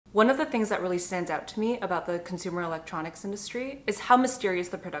One of the things that really stands out to me about the consumer electronics industry is how mysterious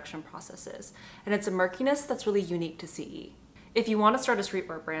the production process is, and it's a murkiness that's really unique to CE. If you want to start a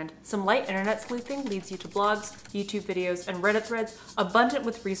streetwear brand, some light internet sleuthing leads you to blogs, YouTube videos, and Reddit threads abundant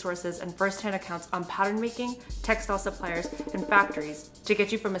with resources and first-hand accounts on pattern making, textile suppliers, and factories to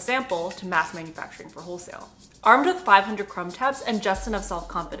get you from a sample to mass manufacturing for wholesale. Armed with 500 Chrome tabs and just enough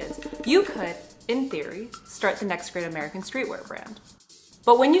self-confidence, you could, in theory, start the next great American streetwear brand.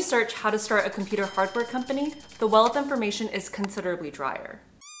 But when you search how to start a computer hardware company, the well of information is considerably drier.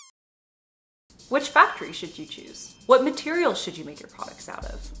 Which factory should you choose? What materials should you make your products out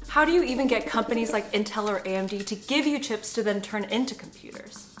of? How do you even get companies like Intel or AMD to give you chips to then turn into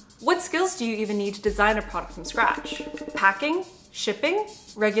computers? What skills do you even need to design a product from scratch? Packing? Shipping?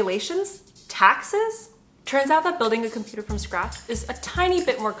 Regulations? Taxes? Turns out that building a computer from scratch is a tiny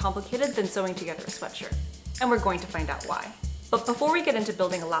bit more complicated than sewing together a sweatshirt. And we're going to find out why. But before we get into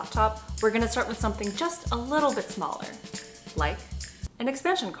building a laptop, we're going to start with something just a little bit smaller, like an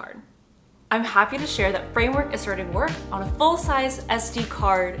expansion card. I'm happy to share that Framework is starting work on a full-size SD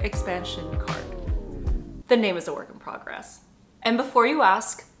card expansion card. The name is a work in progress. And before you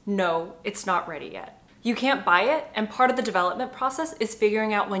ask, no, it's not ready yet. You can't buy it, and part of the development process is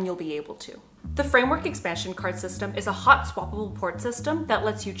figuring out when you'll be able to. The Framework expansion card system is a hot swappable port system that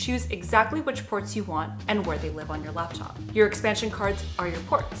lets you choose exactly which ports you want and where they live on your laptop. Your expansion cards are your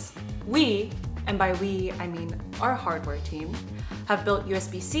ports. We, and by we I mean our hardware team, have built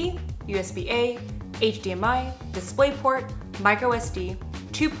USB-C, USB-A, HDMI, DisplayPort, microSD,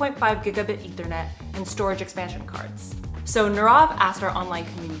 2.5 gigabit Ethernet, and storage expansion cards. So Nirav asked our online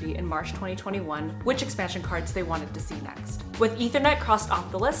community in March 2021 which expansion cards they wanted to see next. With Ethernet crossed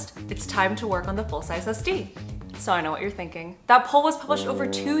off the list, it's time to work on the full-size SD. So I know what you're thinking. That poll was published over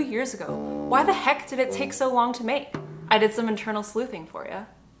 2 years ago. Why the heck did it take so long to make? I did some internal sleuthing for you,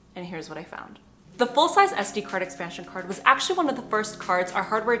 and here's what I found. The full-size SD card expansion card was actually one of the first cards our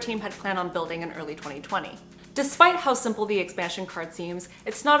hardware team had planned on building in early 2020. Despite how simple the expansion card seems,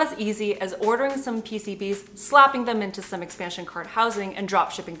 it's not as easy as ordering some PCBs, slapping them into some expansion card housing, and drop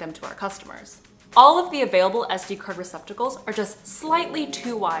shipping them to our customers. All of the available SD card receptacles are just slightly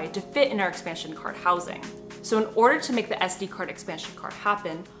too wide to fit in our expansion card housing. So in order to make the SD card expansion card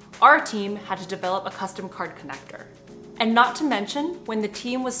happen, our team had to develop a custom card connector. And not to mention, when the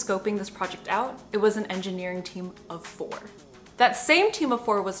team was scoping this project out, it was an engineering team of 4. That same team of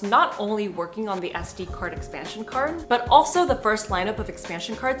 4 was not only working on the SD card expansion card, but also the first lineup of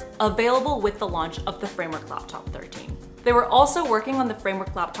expansion cards available with the launch of the Framework Laptop 13. They were also working on the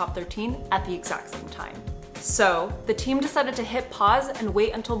Framework Laptop 13 at the exact same time. So, the team decided to hit pause and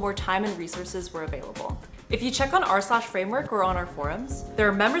wait until more time and resources were available. If you check on r/framework or on our forums, there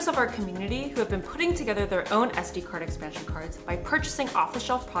are members of our community who have been putting together their own SD card expansion cards by purchasing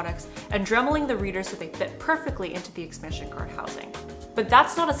off-the-shelf products and dremeling the readers so they fit perfectly into the expansion card housing. But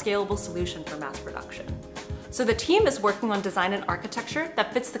that's not a scalable solution for mass production. So the team is working on design and architecture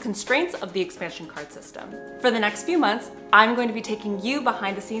that fits the constraints of the expansion card system. For the next few months, I'm going to be taking you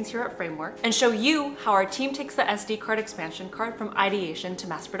behind the scenes here at Framework and show you how our team takes the SD card expansion card from ideation to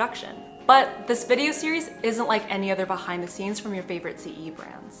mass production. But this video series isn't like any other behind the scenes from your favorite CE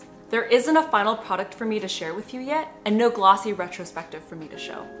brands. There isn't a final product for me to share with you yet, and no glossy retrospective for me to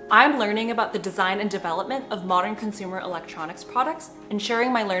show. I'm learning about the design and development of modern consumer electronics products and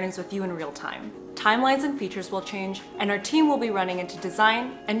sharing my learnings with you in real time. Timelines and features will change, and our team will be running into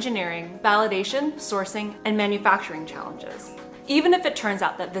design, engineering, validation, sourcing, and manufacturing challenges. Even if it turns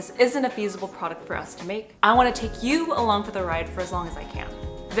out that this isn't a feasible product for us to make, I want to take you along for the ride for as long as I can.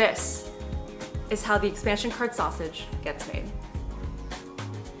 This is how the expansion card sausage gets made.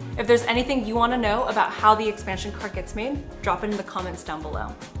 If there's anything you want to know about how the expansion card gets made, drop it in the comments down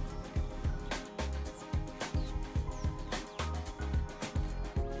below.